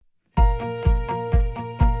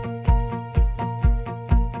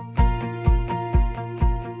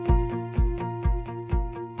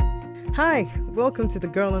Hi, welcome to the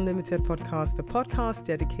Girl Unlimited podcast, the podcast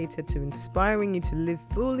dedicated to inspiring you to live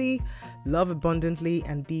fully, love abundantly,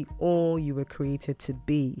 and be all you were created to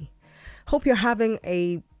be. Hope you're having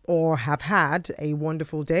or have had a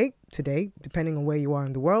wonderful day today, depending on where you are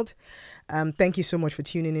in the world. Thank you so much for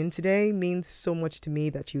tuning in today. It means so much to me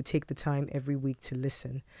that you take the time every week to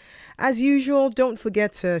listen. As usual, don't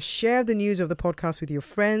forget to share the news of the podcast with your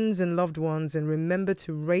friends and loved ones, and remember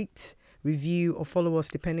to rate, review, or follow us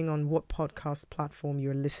depending on what podcast platform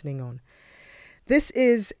you're listening on. This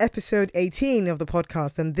is episode 18 of the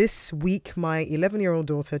podcast, and this week my 11-year-old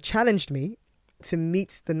daughter challenged me to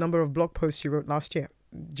meet the number of blog posts she wrote last year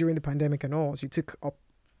during the pandemic and all. She took up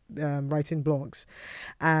writing blogs,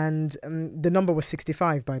 and the number was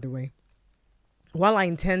 65, by the way. While I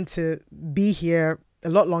intend to be here a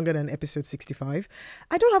lot longer than episode 65,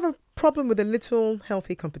 I don't have a problem with a little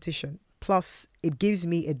healthy competition. Plus, it gives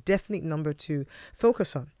me a definite number to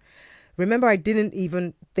focus on. Remember, I didn't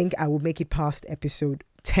even think I would make it past episode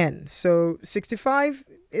 10. So 65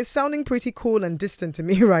 is sounding pretty cool and distant to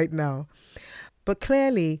me right now. But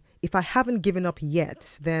clearly, if I haven't given up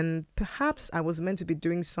yet, then perhaps I was meant to be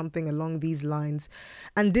doing something along these lines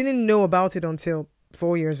and didn't know about it until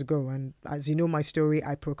 4 years ago. And as you know my story,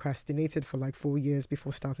 I procrastinated for like 4 years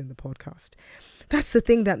before starting the podcast. That's the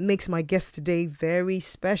thing that makes my guest today very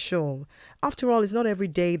special. After all, it's not every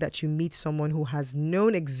day that you meet someone who has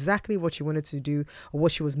known exactly what she wanted to do or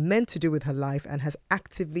what she was meant to do with her life and has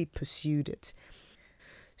actively pursued it.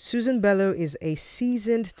 Susan Bello is a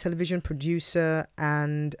seasoned television producer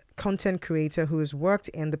and content creator who has worked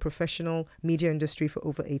in the professional media industry for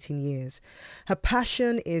over 18 years. Her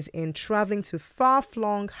passion is in traveling to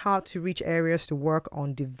far-flung, hard-to-reach areas to work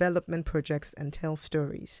on development projects and tell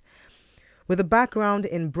stories. With a background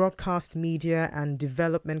in broadcast media and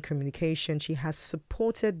development communication, she has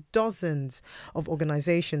supported dozens of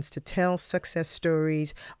organizations to tell success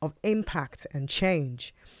stories of impact and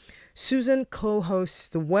change. Susan co-hosts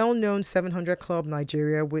the well-known 700 Club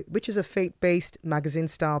Nigeria, which is a faith-based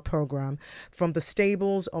magazine-style program from the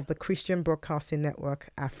stables of the Christian Broadcasting Network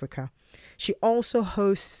Africa. She also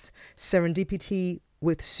hosts Serendipity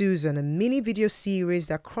with Susan, a mini video series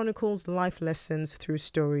that chronicles life lessons through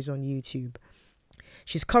stories on YouTube.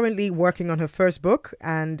 She's currently working on her first book,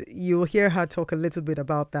 and you'll hear her talk a little bit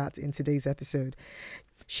about that in today's episode.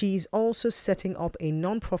 She's also setting up a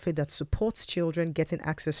nonprofit that supports children getting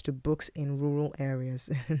access to books in rural areas.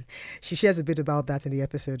 She shares a bit about that in the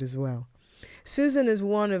episode as well. Susan is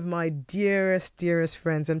one of my dearest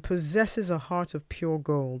friends and possesses a heart of pure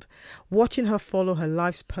gold. Watching her follow her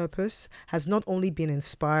life's purpose has not only been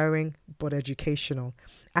inspiring, but educational.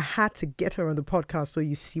 I had to get her on the podcast so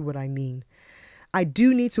you see what I mean. I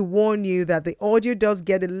do need to warn you that the audio does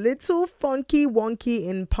get a little funky wonky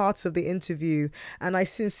in parts of the interview, and I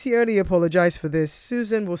sincerely apologize for this.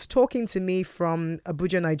 Susan was talking to me from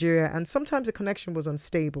Abuja, Nigeria, and sometimes the connection was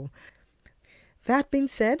unstable. That being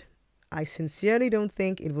said, I sincerely don't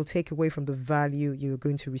think it will take away from the value you're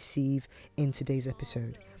going to receive in today's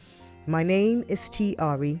episode. My name is T.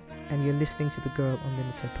 Ari, and you're listening to the Girl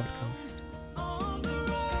Unlimited podcast.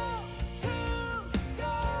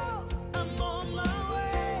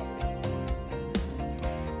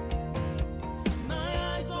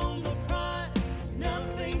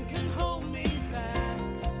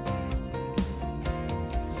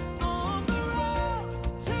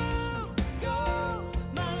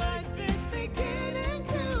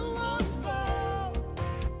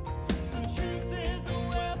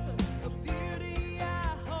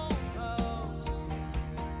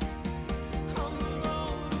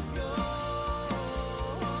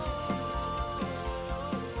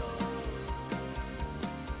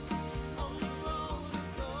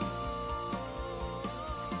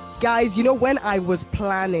 Guys, you know, when I was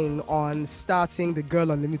planning on starting the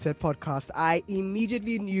Girl Unlimited podcast, I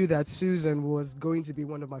immediately knew that Susan was going to be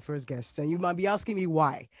one of my first guests. And you might be asking me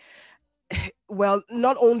why. Well,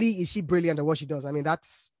 not only is she brilliant at what she does, I mean,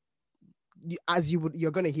 that's,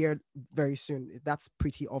 you're going to hear very soon. That's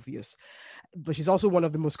pretty obvious. But she's also one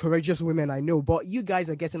of the most courageous women I know. But you guys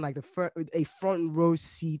are getting like a front row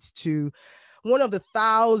seat to one of the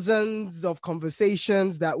thousands of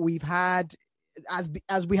conversations that we've had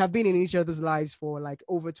as we have been in each other's lives for like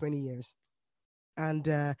over 20 years. And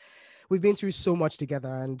we've been through so much together,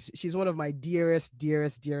 and she's one of my dearest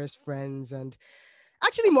friends, and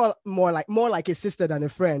actually more like a sister than a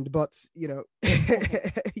friend. But you know,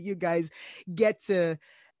 you guys get to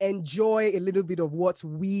enjoy a little bit of what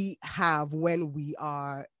we have when we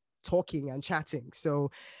are talking and chatting. So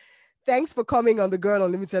thanks for coming on the Girl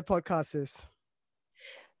Unlimited podcast, sis.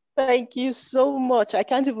 Thank you so much. I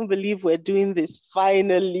can't even believe we're doing this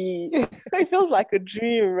finally. It feels like a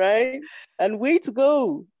dream, right? And way to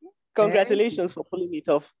go. Thank you. Congratulations for pulling it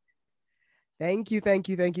off. Thank you, thank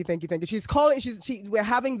you, thank you, thank you, thank you. We're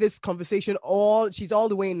having this conversation she's all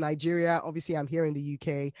the way in Nigeria. Obviously, I'm here in the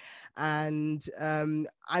UK, and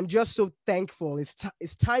I'm just so thankful.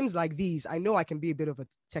 It's times like these. I know I can be a bit of a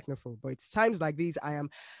technophobe, but it's times like these I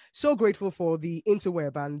am so grateful for the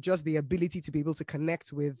interweb and just the ability to be able to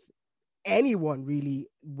connect with anyone really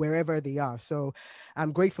wherever they are. So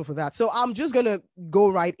I'm grateful for that. So I'm just gonna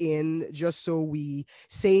go right in just so we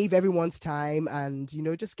save everyone's time and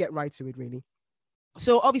just get right to it really.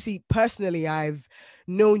 So obviously personally I've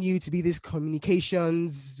known you to be this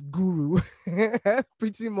communications guru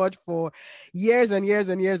pretty much for years and years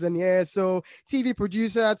and years and years. So TV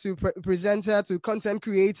producer to presenter to content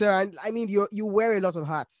creator, and I mean you wear a lot of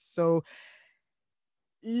hats. So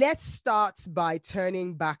let's start by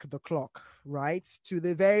turning back the clock, right? To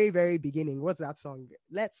the very, very beginning. What's that song?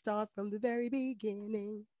 Let's start from the very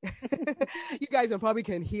beginning. You guys probably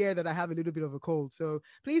can hear that I have a little bit of a cold. So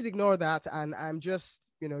please ignore that. And I'm just,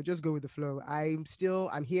 just go with the flow. I'm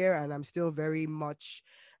here and I'm still very much,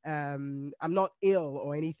 I'm not ill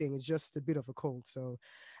or anything. It's just a bit of a cold. So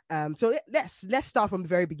let's start from the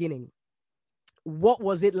very beginning. What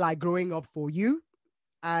was it like growing up for you?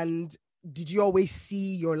 And did you always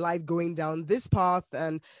see your life going down this path?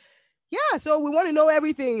 And yeah, so we want to know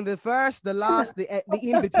everything, the first, the last, the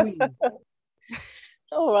in between.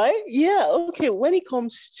 All right. Yeah. Okay. When it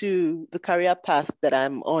comes to the career path that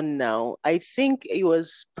I'm on now, I think it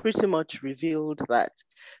was pretty much revealed that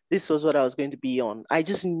this was what I was going to be on. I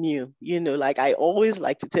just knew, like I always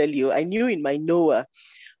like to tell you, I knew in my knower.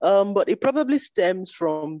 But it probably stems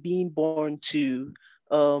from being born to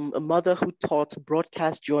a mother who taught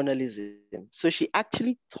broadcast journalism. So she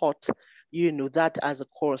actually taught, that as a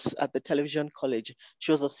course at the television college.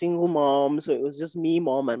 She was a single mom, so it was just me,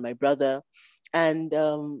 mom, and my brother. And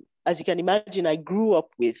as you can imagine, I grew up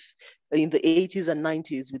with in the 80s and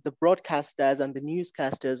 90s with the broadcasters and the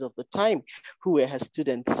newscasters of the time who were her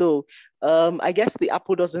students. So I guess the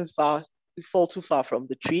apple doesn't fall too far from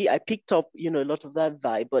the tree. I picked up, a lot of that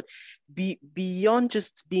vibe, but beyond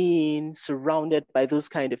just being surrounded by those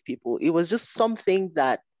kind of people, it was just something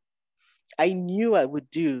that I knew I would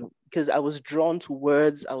do because I was drawn to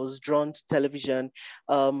words, I was drawn to television.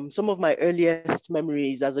 Some of my earliest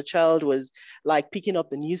memories as a child was like picking up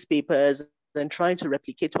the newspapers and trying to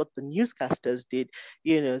replicate what the newscasters did,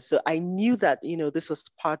 So I knew that, this was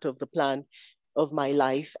part of the plan of my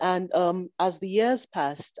life. And as the years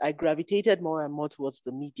passed, I gravitated more and more towards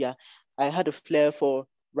the media. I had a flair for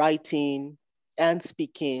writing and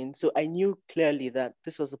speaking. So I knew clearly that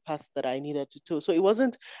this was the path that I needed to take. So it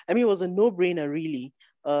wasn't, I mean, it was a no brainer really.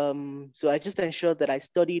 So I just ensured that I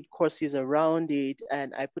studied courses around it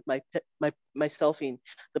and I put myself in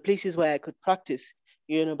the places where I could practice,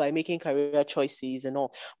 by making career choices and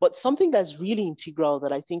all. But something that's really integral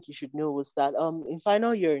that I think you should know was that in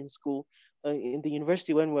final year in school, in the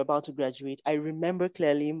university when we were about to graduate, I remember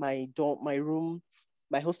clearly my dorm, my room,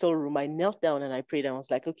 my hostel room. I knelt down and I prayed and I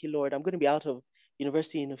was like, okay, Lord, I'm going to be out of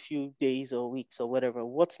university in a few days or weeks or whatever.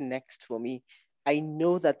 What's next for me? I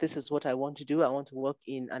know that this is what I want to do. I want to work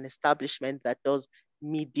in an establishment that does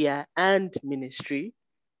media and ministry,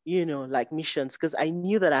 like missions, because I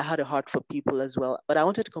knew that I had a heart for people as well, but I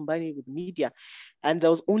wanted to combine it with media. And there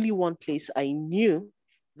was only one place I knew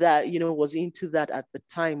that, was into that at the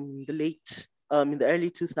time, in the early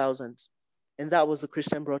 2000s. And that was the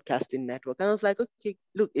Christian Broadcasting Network. And I was like, okay,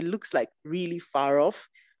 look, it looks like really far off,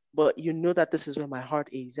 but you know that this is where my heart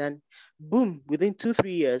is. And boom, within 2,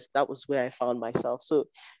 3 years, that was where I found myself. So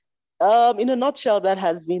in a nutshell, that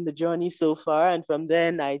has been the journey so far. And from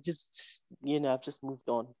then I just, I've just moved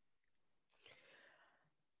on.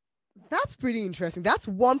 That's pretty interesting. That's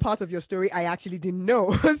one part of your story I actually didn't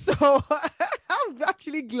know. So I'm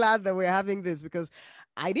actually glad that we're having this because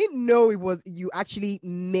I didn't know it was you actually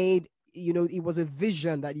made, it was a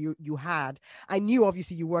vision that you had. I knew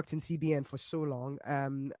obviously you worked in CBN for so long. Yeah.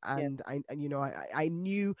 And I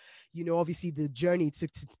knew, obviously the journey it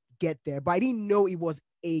took to get there, but I didn't know it was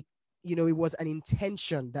it was an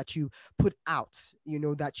intention that you put out,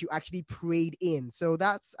 that you actually prayed in. So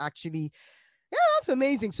that's actually, yeah, that's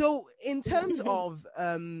amazing. So in terms of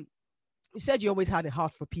you said you always had a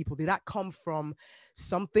heart for people. Did that come from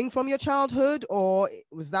something from your childhood, or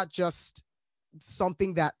was that just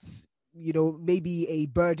something that's, maybe a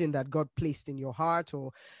burden that God placed in your heart,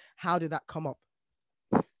 or how did that come up?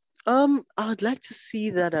 I would like to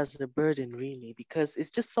see that as a burden, really, because it's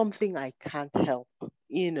just something I can't help.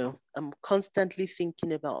 I'm constantly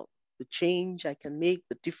thinking about the change I can make,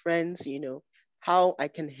 the difference, how I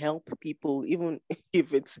can help people, even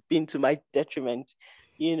if it's been to my detriment,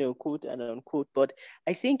 quote and unquote. But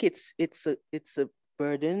I think it's a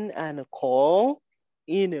burden and a call,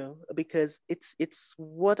 because it's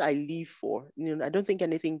what I live for. I don't think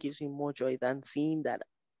anything gives me more joy than seeing that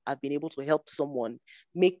I've been able to help someone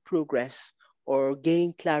make progress or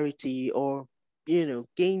gain clarity or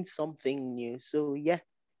gain something new. So yeah,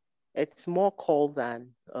 it's more call than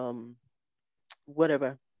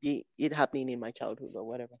whatever it happening in my childhood or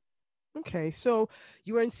whatever. Okay, so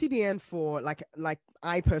you were in CBN for like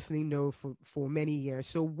I personally know for many years.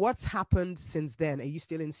 So what's happened since then? Are you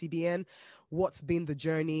still in CBN? What's been the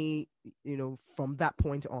journey, from that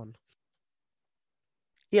point on?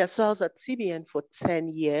 Yeah, so I was at CBN for 10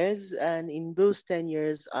 years, and in those 10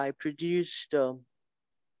 years, I produced a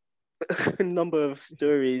number of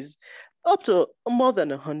stories, up to more than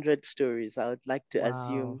 100 stories, I would like to Wow.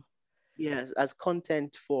 assume. Yes, as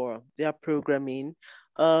content for their programming.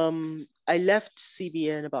 I left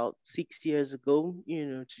CBN about 6 years ago,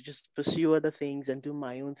 to just pursue other things and do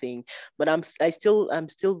my own thing. But I'm still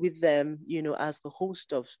with them, as the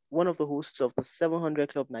host of one of the hosts of the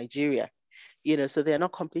 700 Club Nigeria. So they're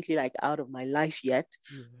not completely like out of my life yet.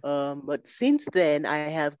 Yeah, But since then, I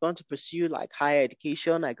have gone to pursue like higher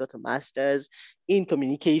education. I got a master's in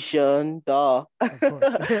communication, duh. of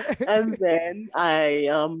course. And then I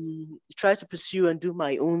try to pursue and do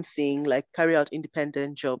my own thing, like carry out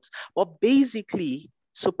independent jobs, but basically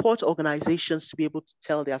support organizations to be able to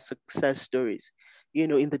tell their success stories,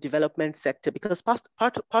 in the development sector, because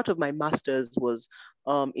part of my master's was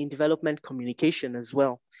in development communication as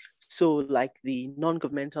well. So, like the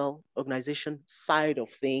non-governmental organization side of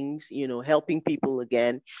things, helping people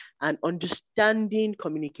again and understanding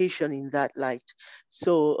communication in that light.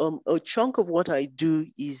 So, a chunk of what I do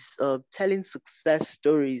is telling success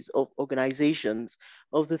stories of organizations,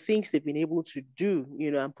 of the things they've been able to do,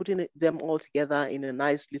 and putting them all together in a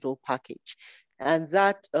nice little package. And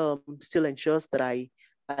that still ensures that I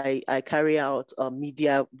carry out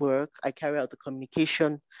media work, I carry out the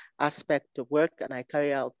communication aspect of work, and I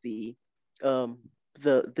carry out um,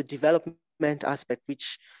 the development aspect,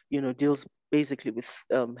 which deals basically with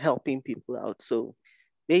helping people out. So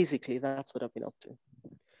basically, that's what I've been up to.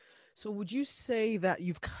 So would you say that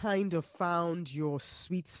you've kind of found your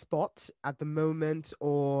sweet spot at the moment,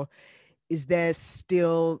 or is there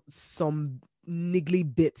still some niggly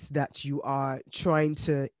bits that you are trying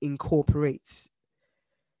to incorporate?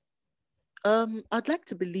 I'd like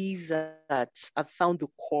to believe that I've found the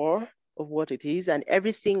core of what it is, and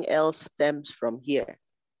everything else stems from here.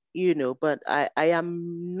 But I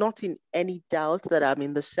am not in any doubt that I'm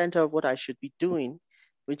in the center of what I should be doing,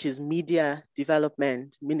 which is media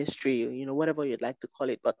development, ministry, whatever you'd like to call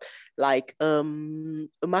it, but like a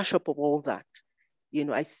mashup of all that.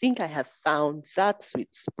 I think I have found that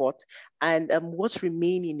sweet spot. And what's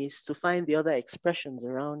remaining is to find the other expressions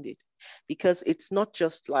around it, because it's not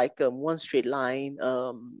just like one straight line.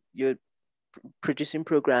 You're producing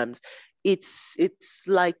programs. It's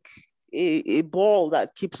like a ball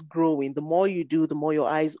that keeps growing. The more you do, the more your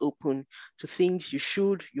eyes open to things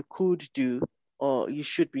you could do, or you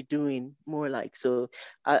should be doing more like. So,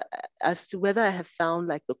 as to whether I have found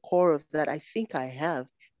like the core of that, I think I have.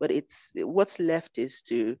 But it's what's left is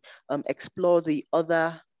to explore the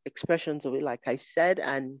other expressions of it, like I said,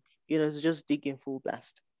 and to just dig in full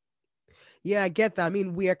blast. Yeah, I get that. I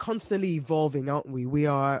mean, we are constantly evolving, aren't we? We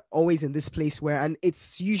are always in this place where, and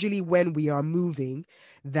it's usually when we are moving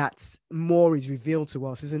that more is revealed to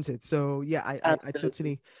us, isn't it? So yeah,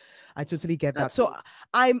 Absolutely, I totally get that. So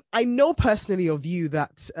absolutely. I know personally of you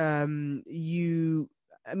that you,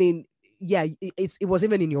 I mean, yeah, it was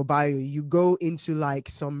even in your bio. You go into like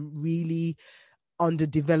some really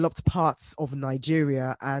underdeveloped parts of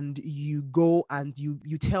Nigeria, and you go and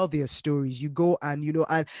you tell their stories. You go and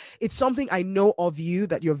and it's something I know of you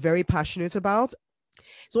that you're very passionate about.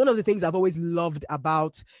 It's one of the things I've always loved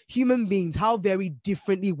about human beings, how very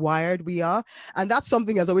differently wired we are. And that's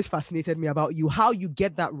something that's always fascinated me about you, how you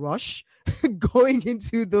get that rush going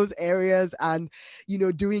into those areas and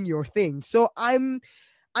doing your thing. So I'm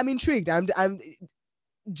intrigued. I'm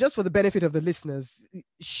just for the benefit of the listeners,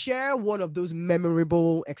 share one of those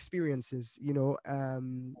memorable experiences.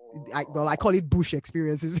 I call it bush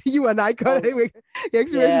experiences. You and I call Oh, it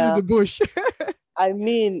experiences in yeah. the bush. I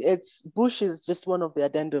mean, it's Bush is just one of the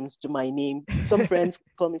addendums to my name. Some friends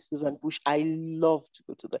call me Susan Bush. I love to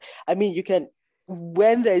go to the. I mean,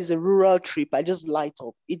 when there is a rural trip, I just light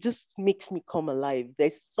up. It just makes me come alive.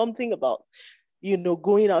 There's something about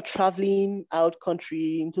going out, traveling out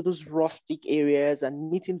country into those rustic areas and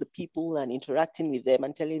meeting the people and interacting with them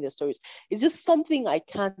and telling their stories. It's just something I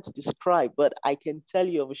can't describe, but I can tell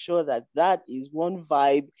you for sure that that is one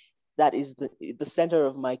vibe that is the center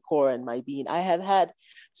of my core and my being. I have had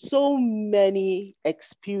so many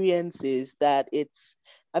experiences that it's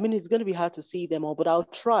going to be hard to see them all, but I'll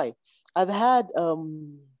try. I've had for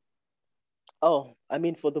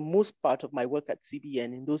the most part of my work at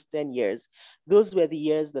CBN in those 10 years, those were the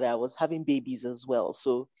years that I was having babies as well.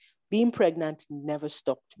 So being pregnant never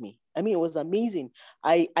stopped me. It was amazing.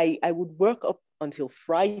 I would work up until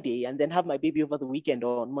Friday and then have my baby over the weekend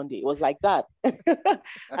or on Monday. It was like that. And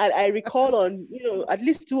I recall on, at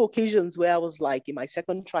least two occasions where I was like in my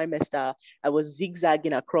second trimester, I was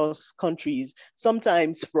zigzagging across countries,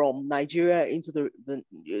 sometimes from Nigeria into the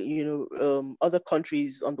other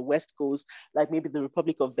countries on the West Coast, like maybe the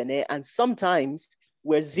Republic of Benin. And sometimes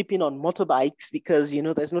we're zipping on motorbikes because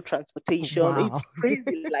there's no transportation. Wow. It's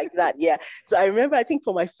crazy like that. Yeah. So I remember, I think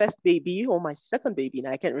for my first baby or my second baby, now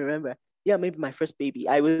I can't remember. Yeah, maybe my first baby.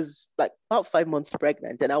 I was like about 5 months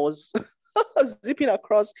pregnant, and I was zipping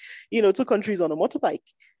across, two countries on a motorbike,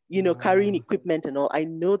 carrying Wow. equipment and all. I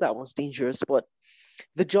know that was dangerous, but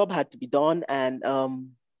the job had to be done, and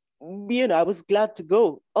I was glad to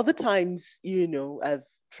go. Other times, I've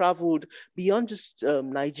traveled beyond just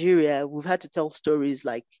Nigeria. We've had to tell stories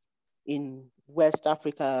like in West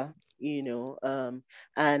Africa,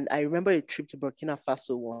 and I remember a trip to Burkina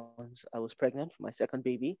Faso once. I was pregnant for my second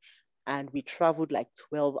baby, and we traveled like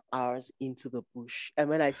 12 hours into the bush. And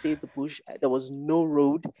when I say the bush, there was no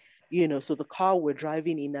road, so the car we're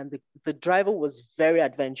driving in, and the driver was very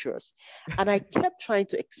adventurous. And I kept trying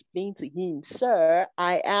to explain to him, sir,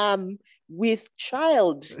 I am with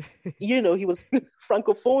child. He was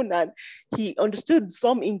francophone and he understood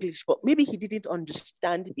some English, but maybe he didn't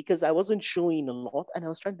understand because I wasn't showing a lot. And I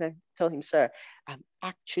was trying to tell him, sir, I'm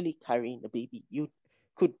actually carrying a baby. You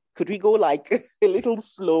could we go like a little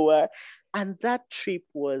slower? And that trip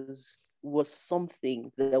was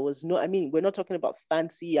something. There was no, we're not talking about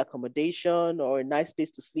fancy accommodation or a nice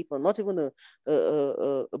place to sleep, or not even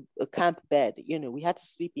a camp bed. We had to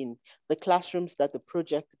sleep in the classrooms that the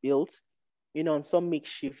project built, on some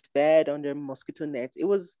makeshift bed under mosquito nets. It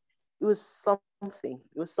was something.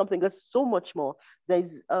 It was something. There's so much more.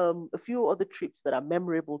 There's a few other trips that are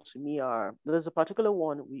memorable to me. There's a particular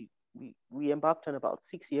one we embarked on about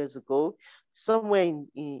 6 years ago, somewhere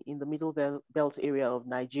in the middle belt area of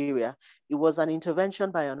Nigeria. It was an intervention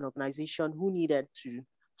by an organization who needed to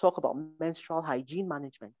talk about menstrual hygiene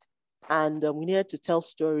management. And we needed to tell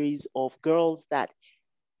stories of girls that,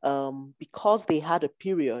 because they had a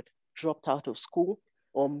period, dropped out of school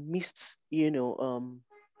or missed,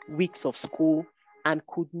 weeks of school and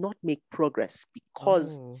could not make progress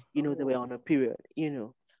because, Oh, they were on a period, I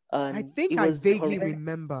and it think I was vaguely horrendous.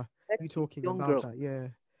 remember you talking Young about girl. that. Yeah.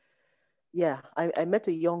 Yeah, I met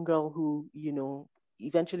a young girl who,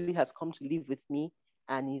 eventually has come to live with me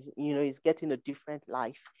and is getting a different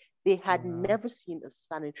life. They had Wow. never seen a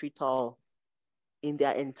sanitary towel in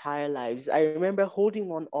their entire lives. I remember holding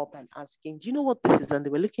one up and asking, do you know what this is? And they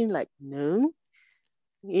were looking like, no,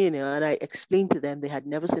 and I explained to them they had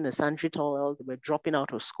never seen a sanitary towel. They were dropping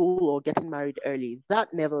out of school or getting married early.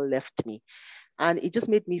 That never left me. And it just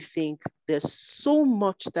made me think there's so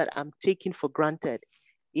much that I'm taking for granted,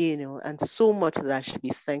 and so much that I should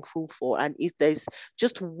be thankful for. And if there's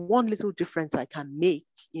just one little difference I can make,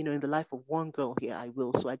 in the life of one girl here, I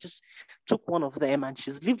will. So I just took one of them and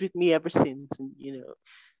she's lived with me ever since. And,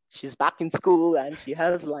 she's back in school and she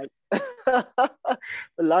has like a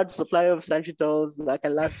large supply of sanitary towels that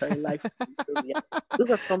can last her a life. So, yeah, those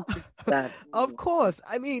are something that, Of course.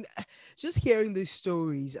 I mean, just hearing these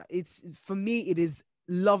stories, it's for me, it is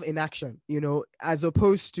love in action, as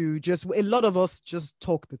opposed to just a lot of us just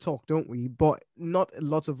talk the talk, don't we? But not a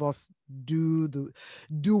lot of us do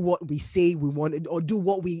what we say we want or do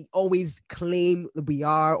what we always claim that we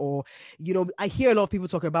are. Or, I hear a lot of people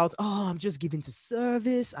talk about, oh, I'm just giving to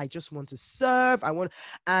service. I just want to serve.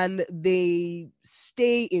 And they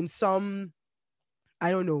stay in some, I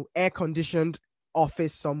don't know, air conditioned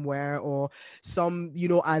office somewhere or some,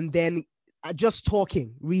 and then just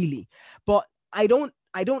talking really. But I don't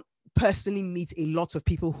personally meet a lot of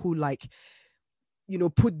people who like,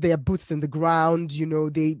 put their boots in the ground,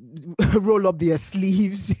 they roll up their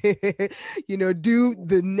sleeves, do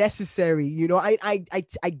the necessary,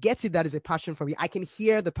 I get it. That is a passion for me. I can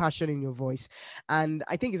hear the passion in your voice. And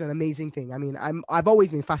I think it's an amazing thing. I mean, I've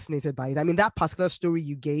always been fascinated by it. I mean, that particular story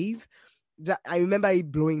you gave, I remember it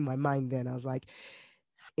blowing my mind then. I was like,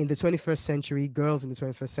 in the 21st century, girls in the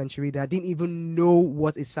 21st century that didn't even know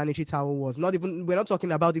what a sanitary towel was. Not even, we're not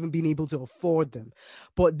talking about even being able to afford them,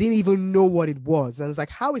 but didn't even know what it was. And it's like,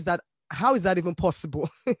 how is that even possible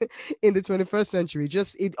in the 21st century?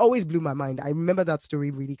 Just, it always blew my mind. I remember that story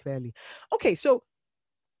really clearly. Okay, so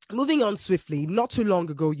moving on swiftly, not too long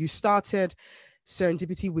ago, you started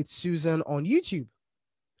Serendipity with Susan on YouTube,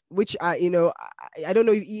 which I don't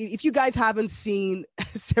know if you guys haven't seen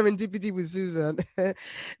Serendipity with Susan,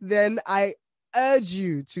 then I urge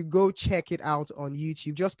you to go check it out on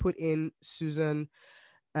YouTube. Just put in Susan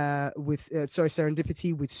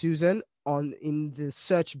Serendipity with Susan on in the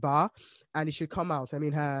search bar, and it should come out. I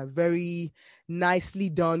mean, her very nicely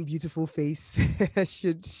done, beautiful face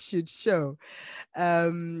should show.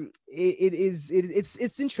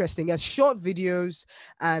 It's interesting as short videos,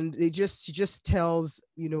 and she just tells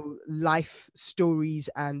life stories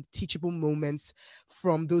and teachable moments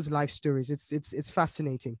from those life stories. It's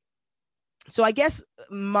fascinating. So I guess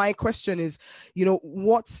my question is,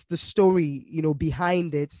 what's the story,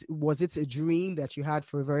 behind it? Was it a dream that you had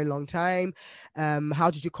for a very long time? How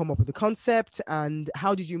did you come up with the concept, and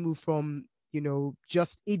how did you move from,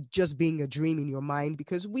 just being a dream in your mind?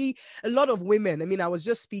 Because a lot of women, I mean, I was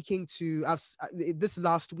just speaking to, this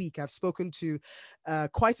last week, I've spoken to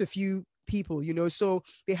quite a few people, so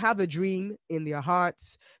they have a dream in their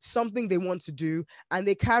hearts, something they want to do, and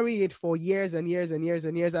they carry it for years and years and years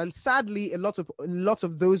and years, and sadly a lot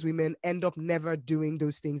of those women end up never doing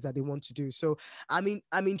those things that they want to do. So I'm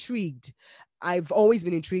intrigued. I've always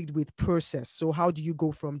been intrigued with process. So how do you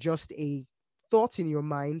go from just a thought in your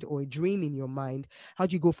mind or a dream in your mind? How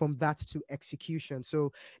do you go from that to execution?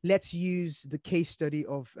 So let's use the case study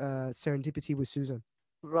of Serendipity with Susan.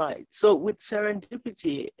 Right. So with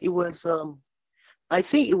Serendipity, it was I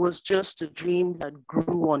think it was just a dream that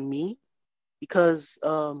grew on me because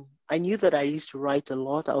I knew that I used to write a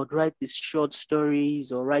lot. I would write these short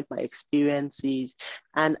stories or write my experiences.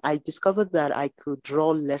 And I discovered that I could draw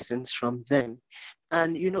lessons from them.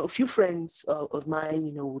 And, a few friends of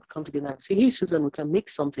mine, would come together and say, hey, Susan, we can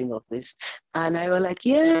make something of this. And I was like,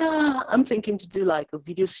 yeah, I'm thinking to do like a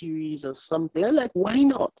video series or something. I'm like, why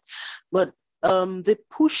not? But they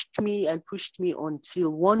pushed me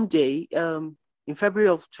until one day in February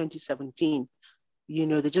of 2017,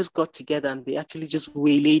 they just got together and they actually just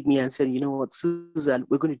waylaid me and said, you know what, Susan,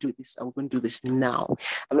 we're going to do this and we're going to do this now.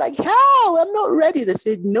 I'm like, how? I'm not ready. They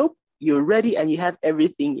said, nope, you're ready and you have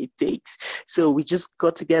everything it takes. So we just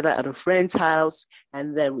got together at a friend's house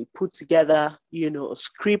and then we put together, a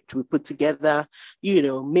script, we put together,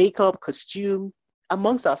 makeup, costume,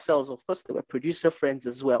 amongst ourselves. Of course, there were producer friends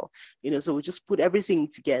as well, so we just put everything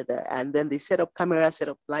together and then they set up camera, set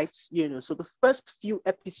up lights, so the first few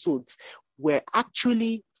episodes were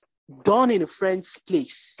actually done in a friend's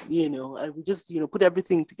place, and we just, put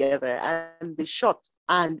everything together and they shot.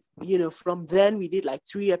 And, from then we did like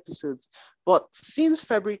 3 episodes. But since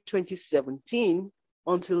February 2017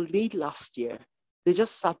 until late last year, they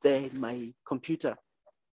just sat there in my computer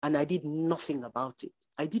and I did nothing about it.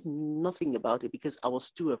 I did nothing about it because I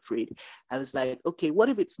was too afraid. I was like, okay, what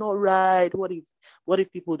if it's not right? What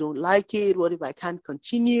if people don't like it? What if I can't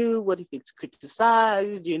continue? What if it's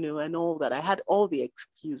criticized, and all that? I had all the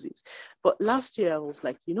excuses. But last year I was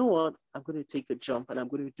like, you know what? I'm going to take a jump and I'm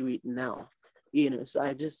going to do it now. So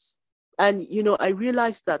I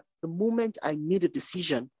realized that the moment I made a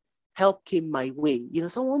decision, help came my way.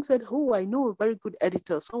 Someone said, oh, I know a very good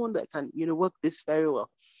editor, someone that can, work this very well.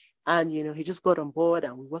 And, he just got on board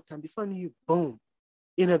and we worked. And before I knew, boom,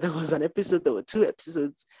 there was an episode, there were 2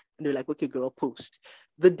 episodes. And they're like, okay, girl, post.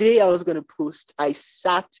 The day I was going to post, I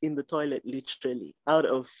sat in the toilet literally out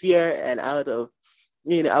of fear and out of,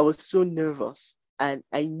 I was so nervous. And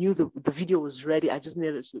I knew the video was ready. I just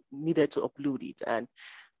needed to upload it. And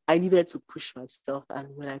I needed to push myself. And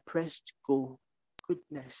when I pressed go,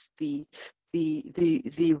 goodness, the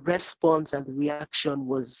response and the reaction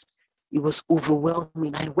was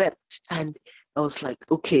overwhelming. I wept and I was like,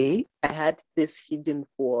 okay, I had this hidden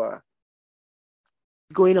for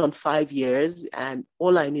going on 5 years and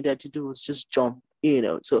all I needed to do was just jump,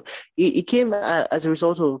 So it came as a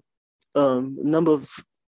result of a number of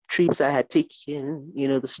trips I had taken,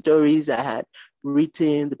 the stories I had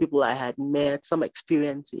written, the people I had met, some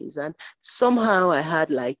experiences. And somehow I had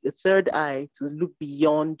like a third eye to look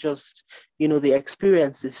beyond just, the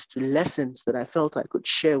experiences to lessons that I felt I could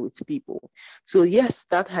share with people. So yes,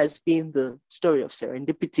 that has been the story of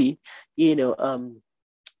Serendipity.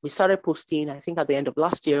 We started posting, I think, at the end of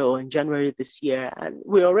last year or in January this year, and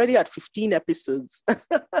we're already at 15 episodes.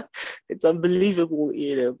 It's unbelievable,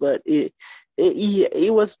 but it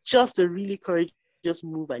was just a really courageous just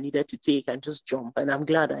move I needed to take and just jump. And I'm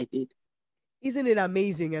glad I did. Isn't it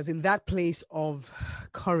amazing, as in that place of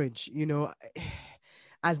courage,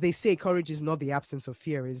 as they say, courage is not the absence of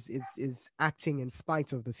fear, is acting in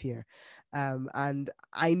spite of the fear. And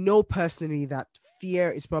I know personally that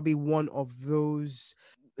fear is probably one of those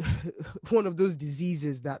one of those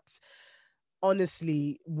diseases that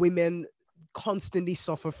honestly women constantly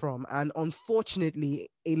suffer from, and unfortunately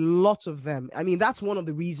a lot of them, I mean, that's one of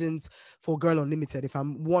the reasons for Girl Unlimited, if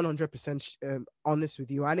I'm 100% honest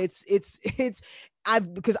with you. And it's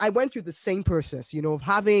I've because I went through the same process, of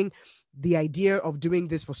having the idea of doing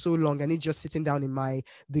this for so long, and it just sitting down in my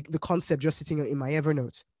the concept just sitting in my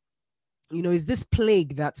Evernote, is this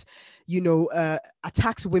plague that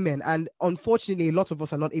attacks women, and unfortunately a lot of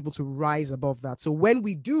us are not able to rise above that. So when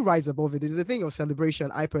we do rise above it, it is a thing of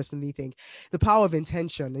celebration. I personally think the power of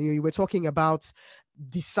intention, you were talking about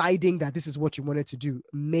deciding that this is what you wanted to do,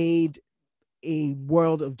 made a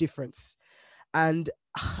world of difference. And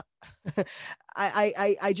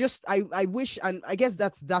I wish, and I guess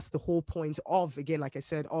that's the whole point of, again, like I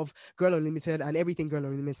said, of Girl Unlimited and everything Girl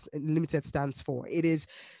Unlimited stands for. It is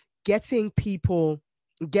getting people,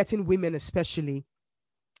 getting women especially,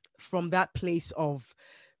 from that place of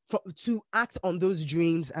to act on those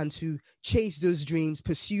dreams and to chase those dreams,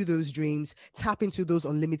 pursue those dreams, tap into those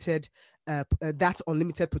unlimited that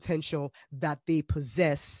unlimited potential that they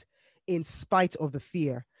possess in spite of the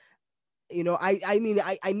fear. I mean,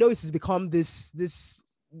 I know this has become this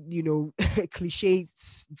cliche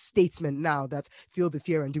statement now, that feel the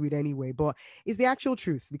fear and do it anyway, but it's the actual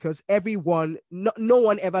truth, because everyone, no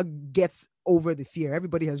one ever gets over the fear.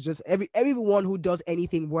 Everybody has just everyone who does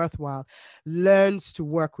anything worthwhile learns to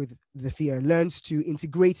work with the fear, learns to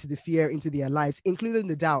integrate the fear into their lives, including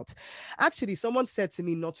the doubt. Actually, someone said to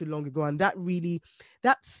me not too long ago, and that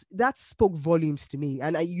spoke volumes to me.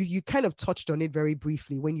 And you kind of touched on it very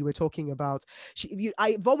briefly when you were talking about,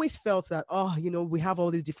 I've always felt that, we have all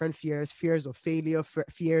these different fears of failure,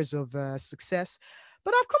 fears of success,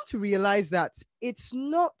 but I've come to realize that it's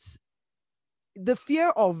not the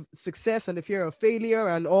fear of success and the fear of failure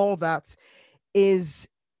and all that is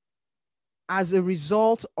as a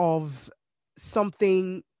result of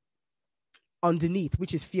something underneath,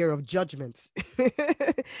 which is fear of judgment.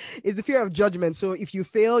 Is the fear of judgment. So if you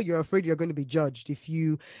fail, you're afraid you're going to be judged. If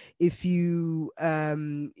you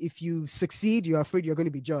succeed, you're afraid you're going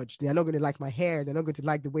to be judged. They're not going to like my hair. They're not going to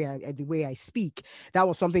like the way I speak. That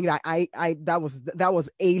was something that that was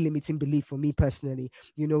a limiting belief for me personally.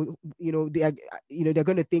 They're going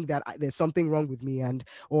to think that there's something wrong with me, and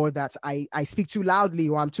or that I speak too loudly,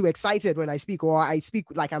 or I'm too excited when I speak, or I speak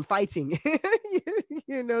like I'm fighting.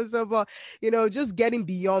 So but just getting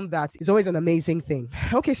beyond that is always an amazing thing.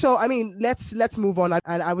 Okay, so I mean, let's move on.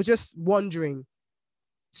 And I was just wondering,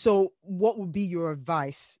 so what would be your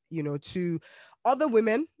advice, to other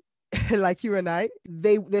women like you and I?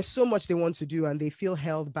 There's so much they want to do, and they feel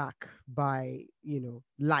held back by,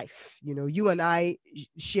 life. You and I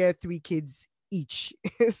share 3 kids each.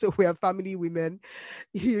 So we are family women,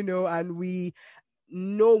 and we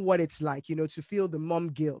know what it's like, to feel the mom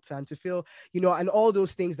guilt, and to feel, and all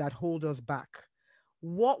those things that hold us back.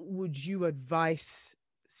 What would you advise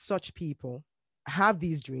such people have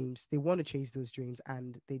these dreams? They want to chase those dreams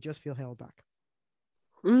and they just feel held back.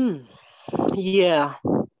 Yeah.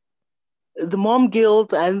 The mom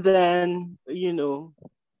guilt, and then,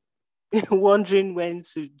 wondering when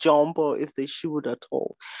to jump or if they should at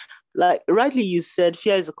all. Like rightly you said,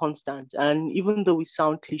 fear is a constant. And even though we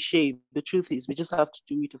sound cliche, the truth is we just have to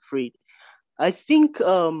do it afraid. I think,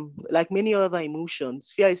 like many other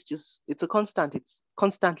emotions, fear is it's a constant, it's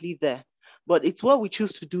constantly there. But it's what we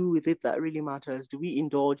choose to do with it that really matters. Do we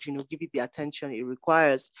indulge, give it the attention it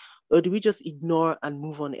requires, or do we just ignore and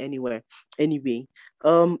move on anyway? I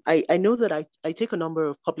know that I take a number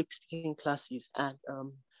of public speaking classes, and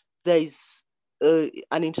there is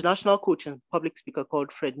an international coach and public speaker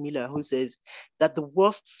called Fred Miller, who says that the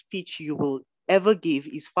worst speech you will ever give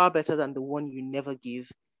is far better than the one you never give.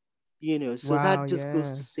 So Wow, that just goes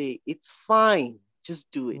yeah. to say it's fine, just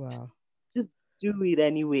do it, Wow. just do it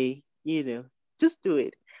anyway, just do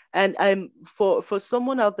it. And I'm for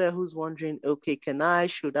someone out there who's wondering, okay,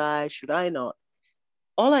 should I not,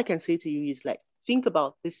 all I can say to you is, like, think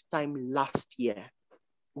about this time last year.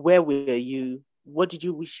 Where were you? What did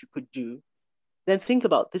you wish you could do? Then think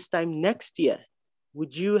about this time next year.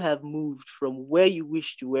 Would you have moved from where you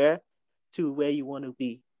wished you were to where you want to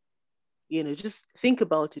be? Just think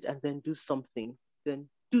about it and then do something. Then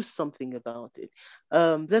do something about it.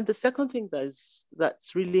 Then the second thing that's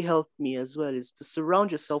really helped me as well is to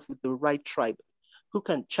surround yourself with the right tribe. who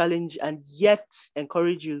can challenge and yet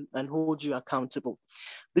encourage you and hold you accountable.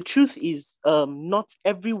 The truth is, not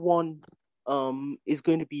everyone is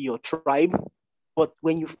going to be your tribe, but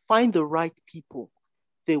when you find the right people,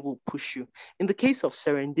 they will push you. In the case of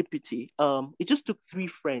serendipity, it just took three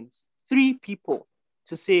friends, three people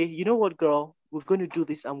to say, you know what, girl, we're going to do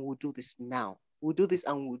this and we'll do this now. We'll do this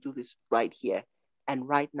and we'll do this right here and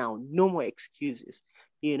right now. No more excuses.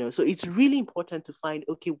 So it's really important to find,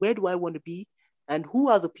 okay, where do I want to be? And who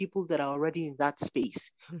are the people that are already in that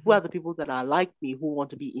space? Who Mm-hmm. are the people that are like me who want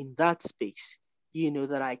to be in that space,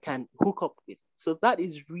 that I can hook up with? So that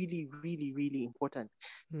is really, really, really important,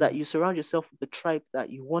 that you surround yourself with the tribe that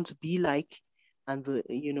you want to be like, and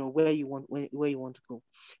where you want to go.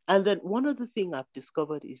 And then one other thing I've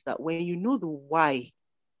discovered is that when you know the why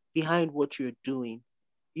behind what you're doing,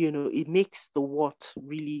 it makes the what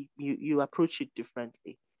really, you approach it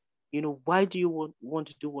differently. Why do you want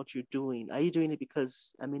to do what you're doing? Are you doing it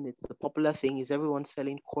because, I mean, it's the popular thing? Is everyone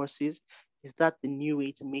selling courses? Is that the new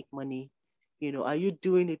way to make money? Are you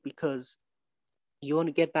doing it because you want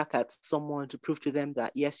to get back at someone to prove to them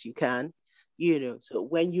that yes, you can? So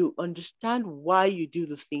when you understand why you do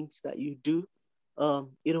the things that you do,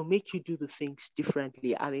 it'll make you do the things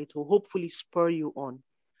differently, and it will hopefully spur you on.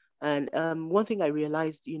 And one thing I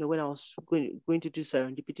realized, when I was going to do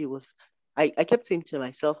serendipity was, I kept saying to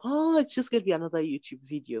myself, oh, it's just going to be another YouTube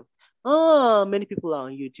video. Oh, many people are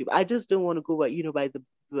on YouTube. I just don't want to go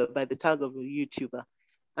by the tag of a YouTuber.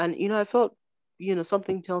 And, I felt,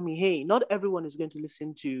 something tell me, hey, not everyone is going to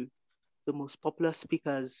listen to the most popular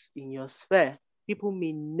speakers in your sphere. People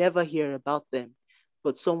may never hear about them,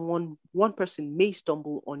 but one person may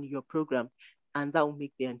stumble on your program, and that will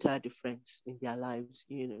make the entire difference in their lives.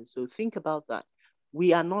 So think about that.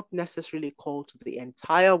 We are not necessarily called to the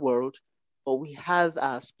entire world, but we have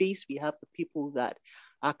our space. We have the people that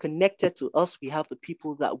are connected to us. We have the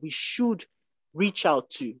people that we should reach out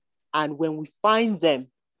to. And when we find them,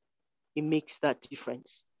 it makes that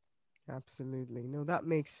difference. Absolutely. No, that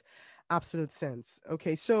makes absolute sense.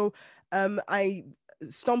 Okay, so I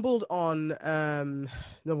stumbled on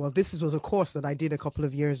no, well, was a course that I did a couple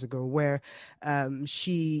of years ago where the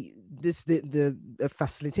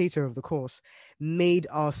facilitator of the course made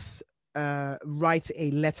us write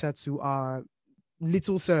a letter to our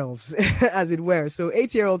little selves, as it were. So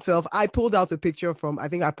 8-year-old self, I pulled out a picture from, I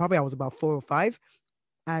think I was about 4 or 5,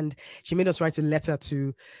 and she made us write a letter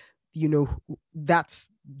to, that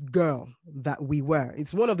girl that we were.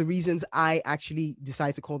 It's one of the reasons I actually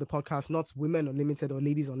decided to call the podcast not Women Unlimited or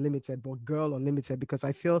Ladies Unlimited, but Girl Unlimited, because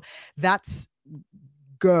I feel that's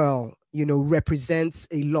girl, represents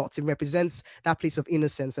a lot. It represents that place of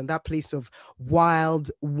innocence and that place of wild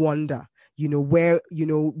wonder, where,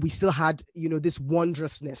 we still had, this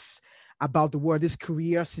wondrousness about the world, this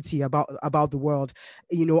curiosity about the world,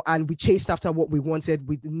 and we chased after what we wanted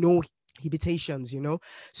with no inhibitations.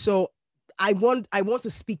 So I want to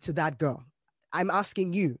speak to that girl. I'm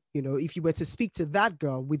asking you, if you were to speak to that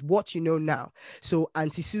girl with what you know now. So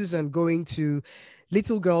Auntie Susan going to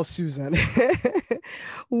little girl Susan,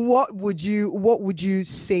 what would you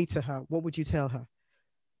say to her? What would you tell her?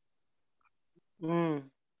 Mm.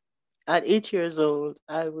 At 8 years old,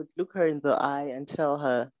 I would look her in the eye and tell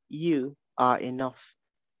her, you are enough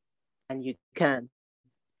and you can.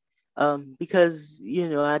 Because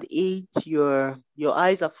at 8, your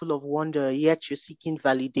eyes are full of wonder, yet you're seeking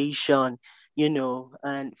validation.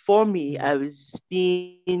 And for me, Mm, I was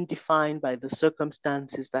being defined by the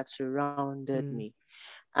circumstances that surrounded mm, me.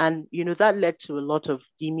 And that led to a lot of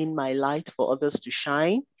dimming my light for others to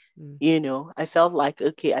shine. mm, I felt like,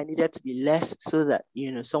 okay, I needed to be less so that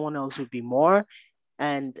someone else would be more.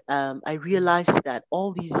 And I mm. realized that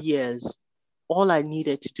all these years, all I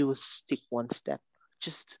needed to do was stick one step,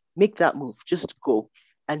 just make that move, just go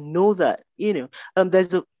and know that,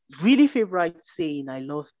 there's a really favorite saying I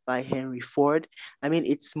love by Henry Ford. I mean,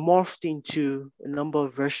 it's morphed into a number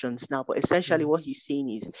of versions now, but essentially Mm. what he's saying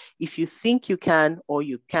is if you think you can or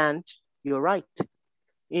you can't, you're right.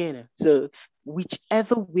 So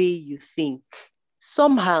whichever way you think,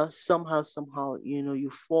 somehow, you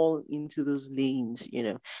fall into those lanes.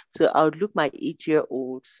 So I would look my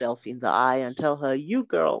 8-year-old self in the eye and tell her, you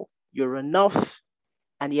girl, you're enough.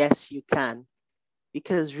 And yes, you can.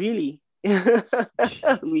 Because really,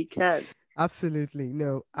 we can. Absolutely.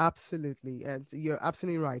 No, absolutely. And you're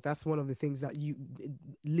absolutely right. That's one of the things that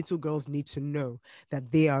little girls need to know,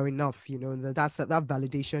 that they are enough, and that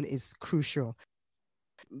validation is crucial.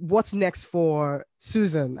 What's next for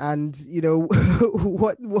Susan? And,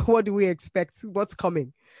 what do we expect? What's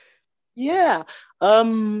coming? Yeah.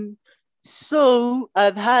 Um, So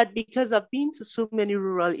I've had, because I've been to so many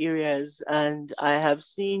rural areas and I have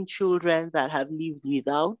seen children that have lived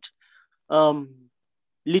without um,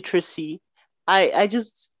 literacy. I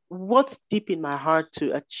just, what's deep in my heart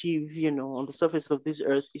to achieve, on the surface of this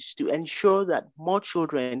earth is to ensure that more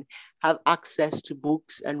children have access to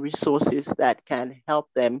books and resources that can help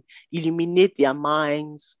them illuminate their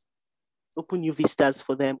minds, open new vistas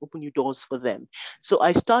for them, open new doors for them. So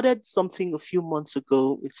I started something a few months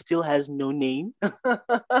ago. It still has no name,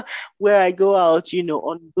 where I go out,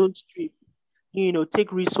 on those trips,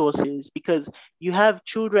 take resources, because you have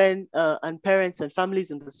children and parents and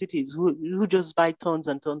families in the cities who just buy tons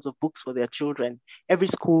and tons of books for their children. Every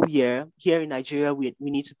school year here in Nigeria, we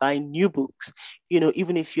need to buy new books.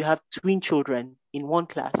 Even if you have twin children in one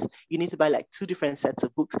class, you need to buy like two different sets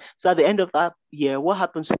of books. So at the end of that year, what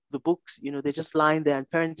happens to the books? They're just lying there and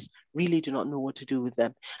parents really do not know what to do with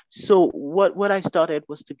them. So what I started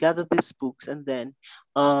was to gather these books and then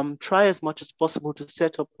try as much as possible to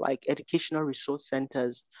set up like educational resource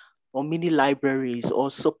centers or mini libraries,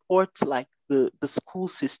 or support like the school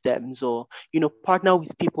systems, or partner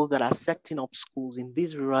with people that are setting up schools in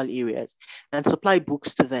these rural areas and supply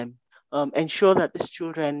books to them. Ensure that these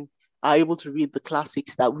children are able to read the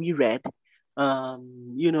classics that we read,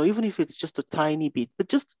 even if it's just a tiny bit, but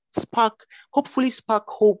just hopefully spark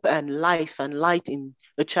hope and life and light in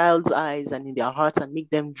a child's eyes and in their hearts, and make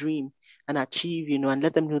them dream and achieve, and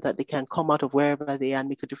let them know that they can come out of wherever they are and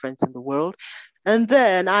make a difference in the world. And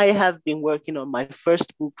then I have been working on my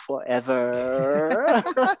first book forever.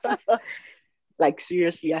 Like,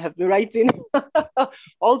 seriously, I have been writing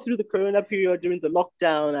all through the corona period. During the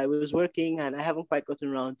lockdown, I was working and I haven't quite gotten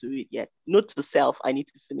around to it yet. Note to self, I need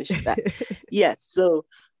to finish that. Yes, so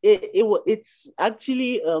it's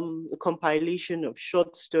actually a compilation of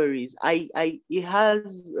short stories. It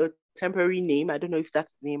has a temporary name. I don't know if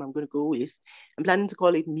that's the name I'm going to go with. I'm planning to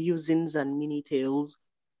call it Musings and Mini Tales,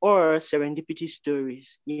 or Serendipity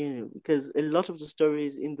Stories, because a lot of the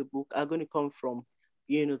stories in the book are going to come from,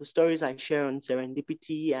 the stories I share on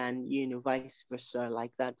serendipity, and, vice versa,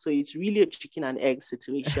 like that. So it's really a chicken and egg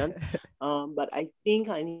situation. But I think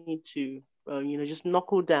I need to, just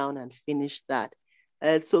knuckle down and finish that.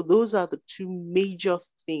 So those are the two major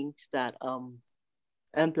things that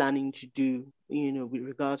I'm planning to do, with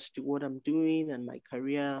regards to what I'm doing and my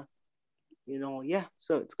career, yeah.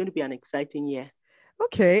 So it's going to be an exciting year.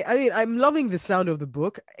 Okay, I mean, I'm loving the sound of the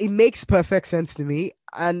book. It makes perfect sense to me.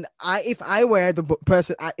 And if I were the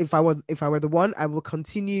person, if I were the one, I will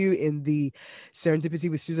continue in the Serendipity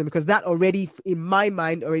with Susan, because that already, in my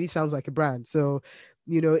mind, already sounds like a brand. So,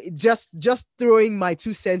 just throwing my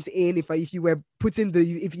 2 cents in. If you were putting the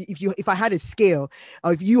if I had a scale,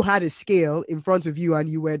 or if you had a scale in front of you and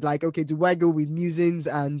you were like, okay, do I go with musings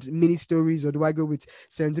and mini stories, or do I go with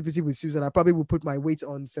Serendipity with Susan? I probably will put my weight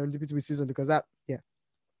on Serendipity with Susan, because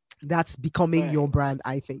that's becoming your Right. brand,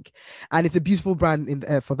 I think, and it's a beautiful brand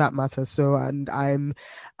in for that matter. So, and I'm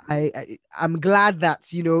glad that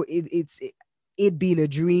it being a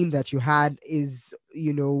dream that you had is,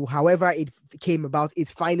 however it came about,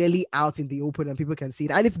 it's finally out in the open and people can see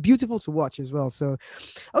it, and it's beautiful to watch as well. So,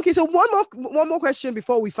 okay, so one more question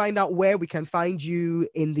before we find out where we can find you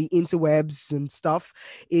in the interwebs and stuff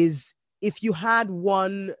is, if you had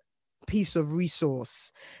one piece of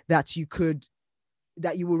resource that you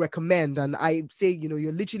will recommend, and I say,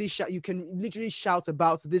 you can literally shout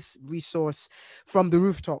about this resource from the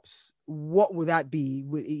rooftops, what would that be?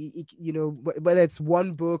 Whether it's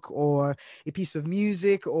one book or a piece of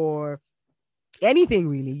music or anything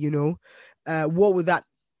really, what would that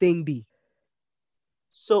thing be?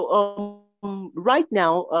 So right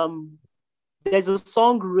now, there's a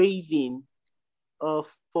song Raving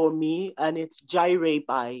for me, and it's Gyrate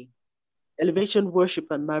by Elevation Worship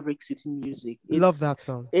and Maverick City Music. Love It's that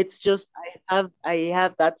song. it's just I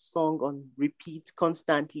have that song on repeat,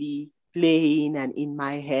 constantly playing and in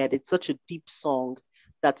my head. It's such a deep song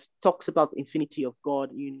that talks about the infinity of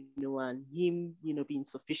God, and Him, being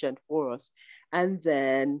sufficient for us. And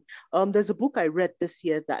then there's a book I read this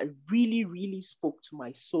year that really, really spoke to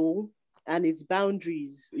my soul, and it's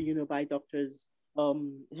Boundaries, by doctors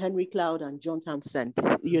Henry Cloud and John Townsend.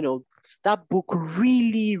 That book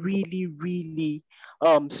really, really, really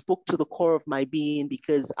spoke to the core of my being,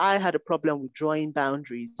 because I had a problem with drawing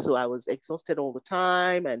boundaries. So I was exhausted all the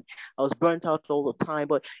time and I was burnt out all the time.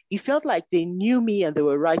 But it felt like they knew me and they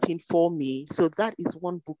were writing for me. So that is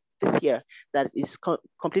one book this year that is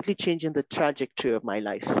completely changing the trajectory of my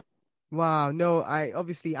life. Wow, no, I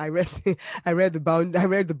read I read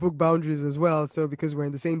the book Boundaries as well. So, because we're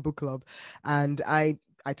in the same book club, and I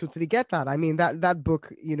totally get that. I mean, that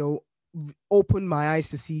book, opened my eyes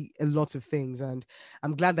to see a lot of things. And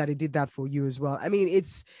I'm glad that it did that for you as well. I mean,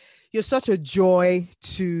 you're such a joy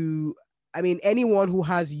to, I mean, anyone who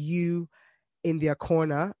has you in their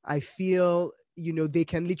corner, I feel, they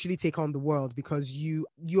can literally take on the world, because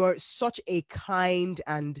you're such a kind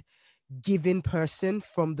and giving person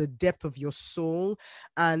from the depth of your soul,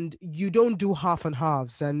 and you don't do half and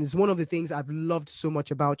halves. And it's one of the things I've loved so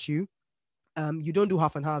much about you. You don't do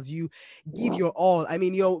half and halves. You give your all. I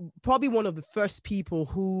mean, you're probably one of the first people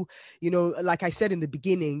who, like I said in the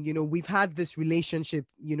beginning, we've had this relationship,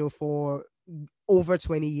 for over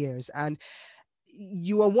 20 years. And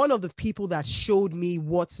you are one of the people that showed me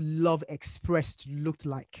what love expressed looked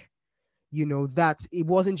like. That it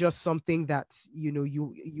wasn't just something that,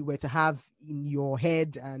 you were to have in your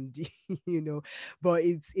head, and, but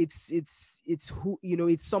it's who,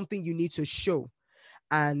 it's something you need to show,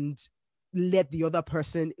 and let the other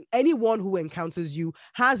person, anyone who encounters you,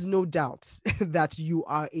 has no doubt that you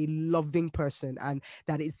are a loving person, and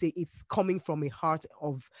that it's coming from a heart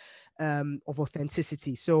of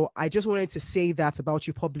authenticity. So I just wanted to say that about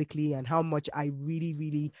you publicly, and how much I really,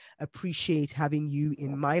 really appreciate having you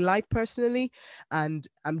in my life personally. And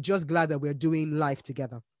I'm just glad that we're doing life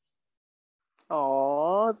together.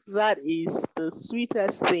 Oh, that is the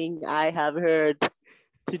sweetest thing I have heard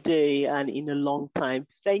today and in a long time.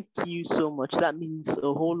 Thank you so much. That means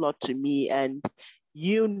a whole lot to me. And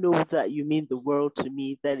you know that you mean the world to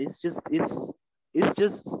me. That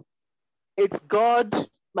it's God,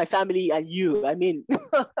 my family, and you. I mean,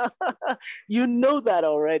 you know that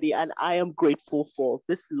already. And I am grateful for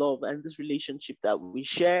this love and this relationship that we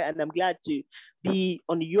share. And I'm glad to be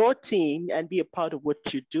on your team and be a part of what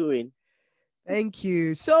you're doing. Thank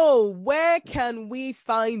you. So where can we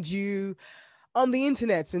find you on the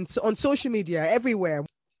internet and on social media, everywhere?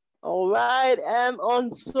 All right. I'm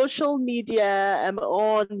on social media. I'm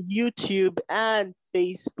on YouTube and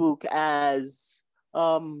Facebook as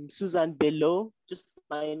Susan Bello, just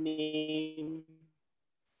my name.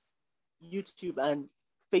 YouTube and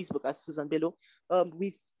Facebook as Susan Bello.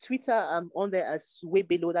 With Twitter, I'm on there as Suwe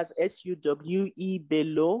Bello. That's SUWE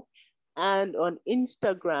Bello. And on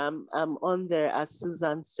Instagram, I'm on there as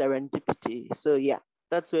Susan Serendipity. So yeah,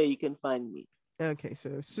 that's where you can find me. Okay,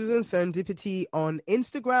 so Susan Serendipity on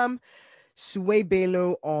Instagram, Suwe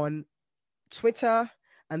Bello on Twitter,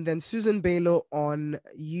 and then Susan Bello on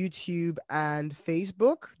YouTube and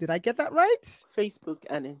Facebook. Did I get that right? Facebook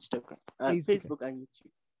and Instagram. Facebook and YouTube.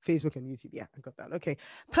 Facebook and YouTube. Yeah, I got that. Okay,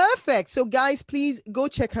 perfect. So guys, please go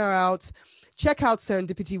check her out. Check out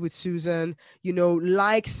Serendipity with Susan.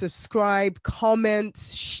 Like, subscribe, comment,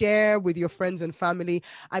 share with your friends and family.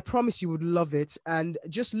 I promise you would love it. And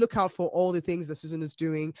just look out for all the things that Susan is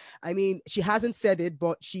doing. I mean, she hasn't said it,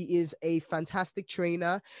 but she is a fantastic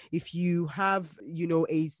trainer. If you have,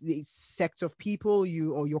 a sect of people,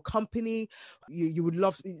 or your company, you would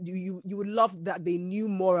love you would love that they knew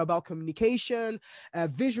more about communication,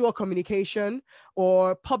 visual communication,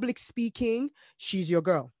 or public speaking. She's your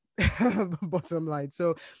girl. Bottom line.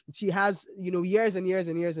 So she has, years and years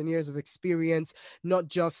and years and years of experience, not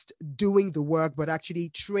just doing the work, but actually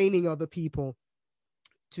training other people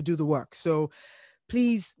to do the work. So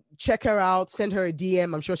please check her out, send her a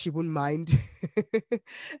DM. I'm sure she wouldn't mind.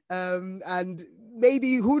 And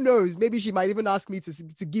maybe, who knows, maybe she might even ask me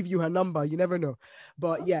to give you her number. You never know.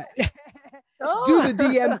 But yeah, do the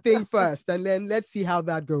DM thing first, and then let's see how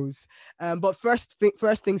that goes. But first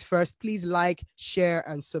things first, please like, share,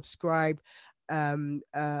 and subscribe on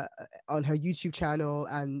her YouTube channel,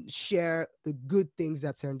 and share the good things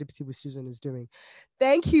that Serendipity with Susan is doing.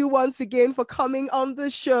 Thank you once again for coming on the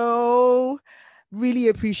show. Really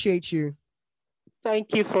appreciate you.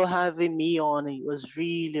 Thank you for having me on. It was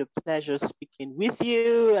really a pleasure speaking with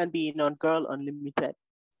you and being on Girl Unlimited.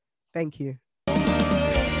 Thank you.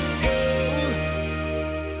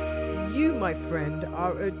 You, my friend,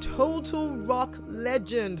 are a total rock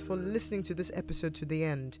legend for listening to this episode to the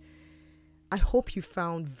end. I hope you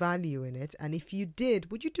found value in it. And if you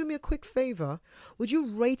did, would you do me a quick favor? Would you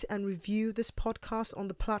rate and review this podcast on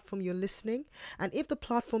the platform you're listening? And if the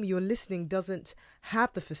platform you're listening doesn't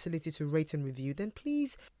have the facility to rate and review, then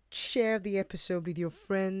please share the episode with your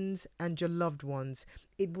friends and your loved ones.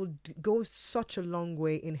 It will go such a long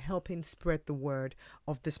way in helping spread the word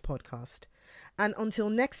of this podcast. And until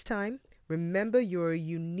next time, remember, you're a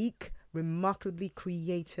unique, remarkably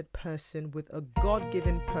created person with a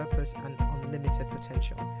God-given purpose and unlimited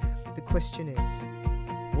potential. The question is,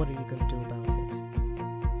 what are you going to do about it?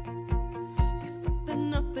 You think that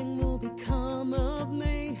nothing will become of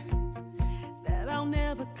me, that I'll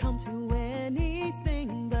never come to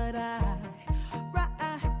anything, but I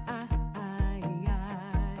rise.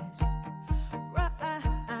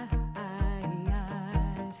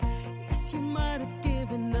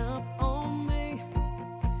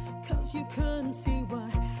 couldn't see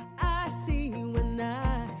what I see when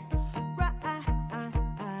I